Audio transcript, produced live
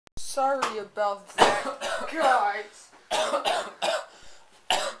Sorry about that, guys.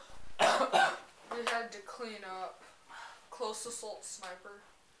 We had to clean up. Close assault sniper.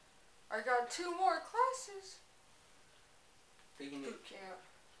 I got 2 more classes. Boot camp.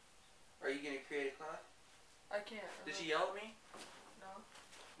 Are you gonna create a class? I can't. Did she yell at me? No.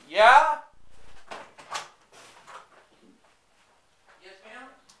 Yeah? Yes, ma'am?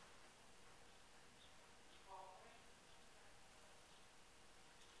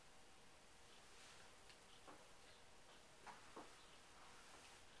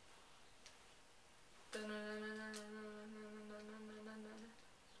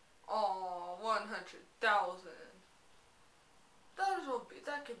 Oh, 100,000.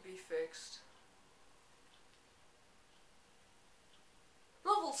 That could be fixed.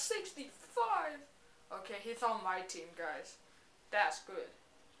 Level 65. Okay, he's on my team, guys. That's good.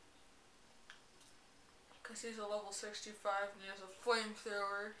 Cause he's a level 65 and he has a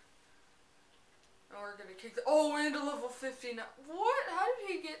flamethrower. And we're gonna kick the and a level 59. What? How did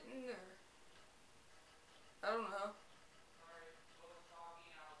he get in there? I don't know.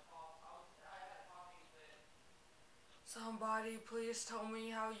 Somebody please tell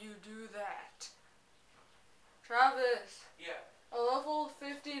me how you do that. Travis. Yeah. A level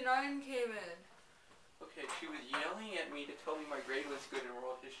 59 came in. Okay, she was yelling at me to tell me my grade was good in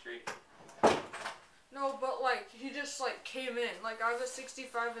world history. No, but like, he just like came in. Like, I have a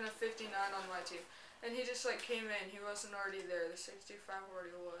 65 and a 59 on my team. And he just like came in. He wasn't already there. The 65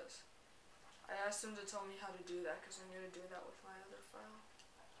 already was. I asked him to tell me how to do that because I'm going to do that with my other file.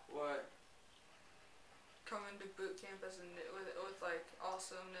 What? Come into boot camp as with like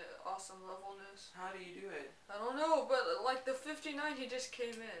awesome levelness. How do you do it? I don't know, but like the 59, he just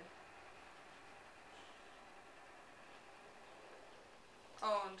came in.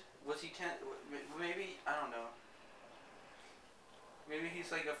 Owned. Was he maybe, I don't know. Maybe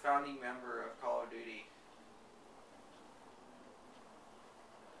he's like a founding member of Call of Duty.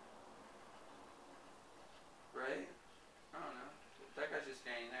 Right? I don't know. That guy's just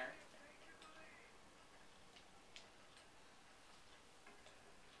standing there.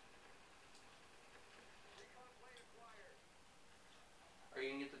 Are you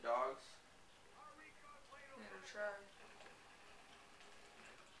gonna get the dogs? I'm gonna try.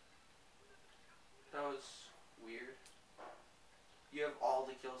 That was weird. You have all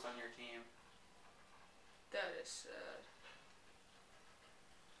the kills on your team. That is sad.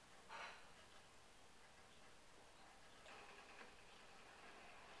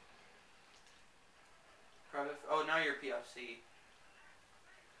 Oh, now you're PFC.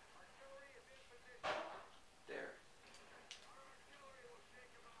 There.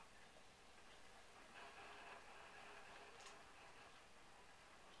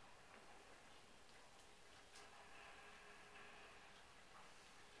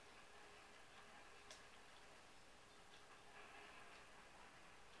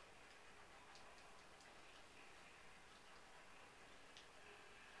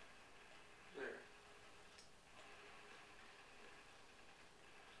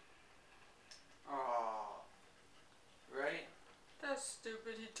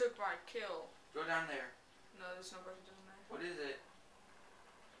 Stupid, he took my kill. Go down there. No, there's nobody down there. What is it?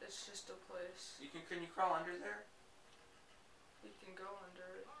 It's just a place. Can you crawl under there? You can go under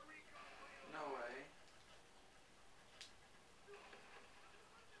it. No way.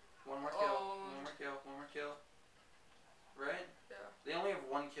 One more kill. One more kill. One more kill. Right? Yeah. They only have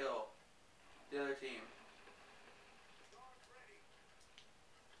 1 kill. The other team.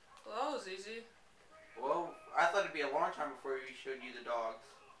 Well, that was easy. Well, I thought it'd be a long time before we showed you the dogs.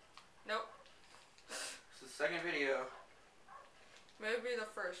 Nope. It's the second video. Maybe the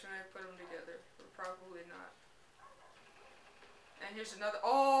first when I put them together. But probably not. And here's another.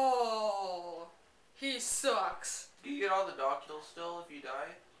 Oh! He sucks. Do you get all the dog kills still if you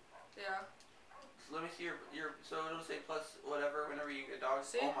die? Yeah. So let me see your so it'll say plus whatever whenever you get dogs.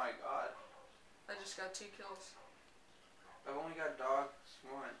 See? Oh my god. I just got 2 kills. I've only got dogs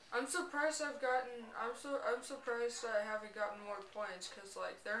once. I'm surprised I'm surprised I haven't gotten more points because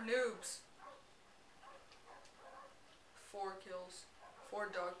like they're noobs. 4 kills. 4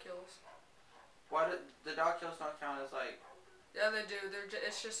 dog kills. Why did the dog kills not count as like? Yeah, they do.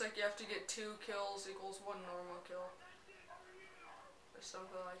 It's just like you have to get 2 kills equals 1 normal kill. Or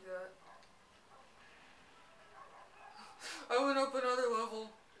something like that. I went up another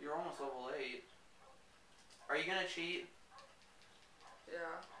level. You're almost level 8. Are you gonna cheat?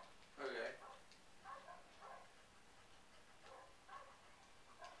 Yeah. Okay.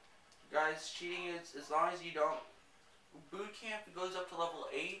 Guys, cheating is as long as you don't. Boot camp goes up to level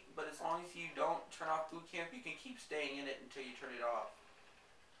 8, but as long as you don't turn off boot camp, you can keep staying in it until you turn it off.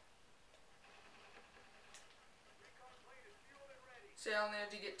 See, I only had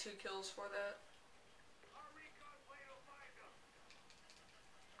to get 2 kills for that.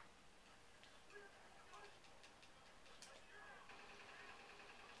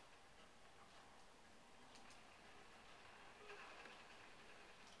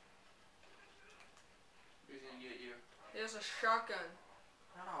 Who's gonna get you? He has a shotgun.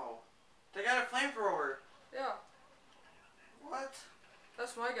 No. They got a flamethrower. Yeah. What?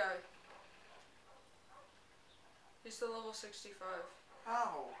 That's my guy. He's the level 65.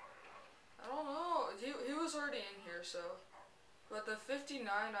 How? I don't know. He was already in here, so. But the 59,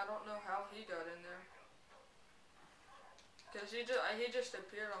 I don't know how he got in there. Cause he just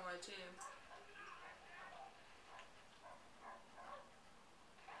appeared on my team.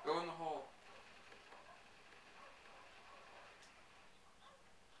 Go in the hole.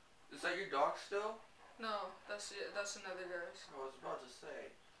 Is that your dog still? No, that's it. That's another guy's. I was about to say.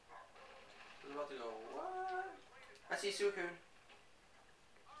 I was about to go, what? I see Suicune.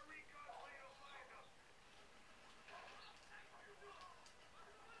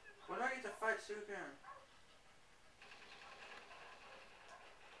 When do I get to fight Suicune?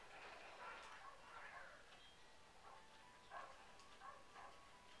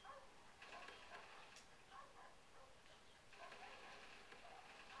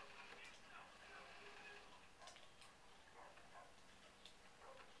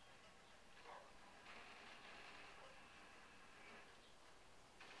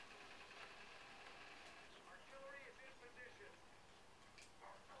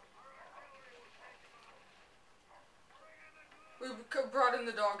 We brought in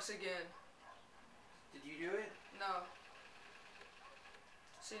the dogs again. Did you do it? No.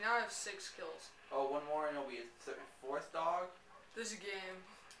 See, now I have 6 kills. Oh, one more and it'll be a fourth dog? This game.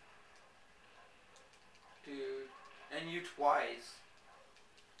 Dude. And you twice.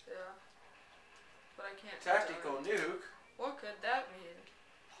 Yeah. But I can't. Tactical nuke? What could that mean?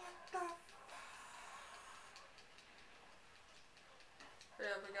 What the?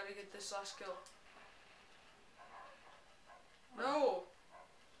 Hurry up, I gotta get this last kill. No!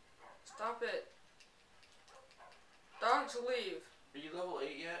 Stop it. Dogs, leave. Are you level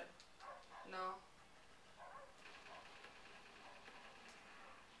 8 yet? No.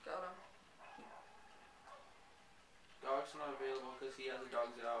 Got him. Dog's not available because he has the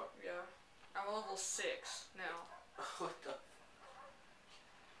dogs out. Yeah. I'm level 6 now. What the?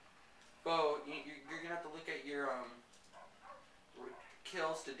 Bo, you're gonna have to look at your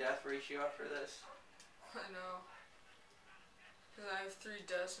kills to death ratio after this. I know. Because I have 3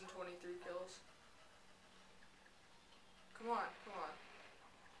 deaths and 23 kills. Come on, come on.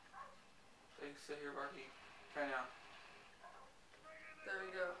 Thanks, sit here, Barky. Try now. There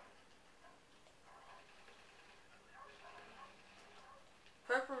we go.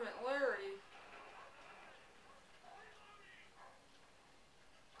 Peppermint Larry.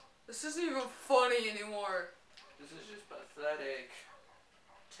 This isn't even funny anymore. This is just pathetic.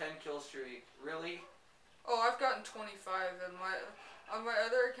 10 kill streak. Really? Oh, I've gotten 25 and on my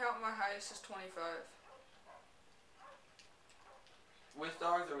other account my highest is 25. With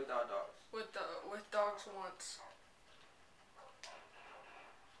dogs or without dogs? With dogs once.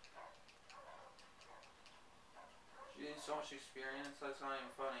 You need so much experience, that's not even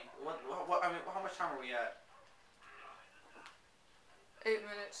funny. I mean, how much time are we at? 8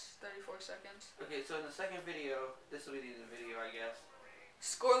 minutes, 34 seconds. Okay, so in the second video, this will be the end of the video, I guess.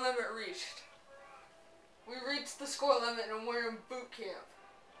 Score limit reached. We reached the score limit and we're in boot camp.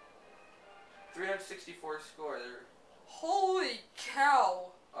 364 score there. Holy cow!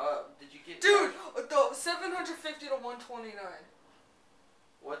 Did you get... Dude, the 750 to 129.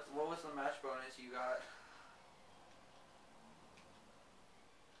 What was the match bonus you got?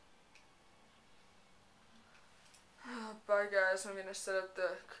 Bye guys, I'm gonna set up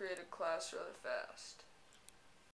the created class really fast.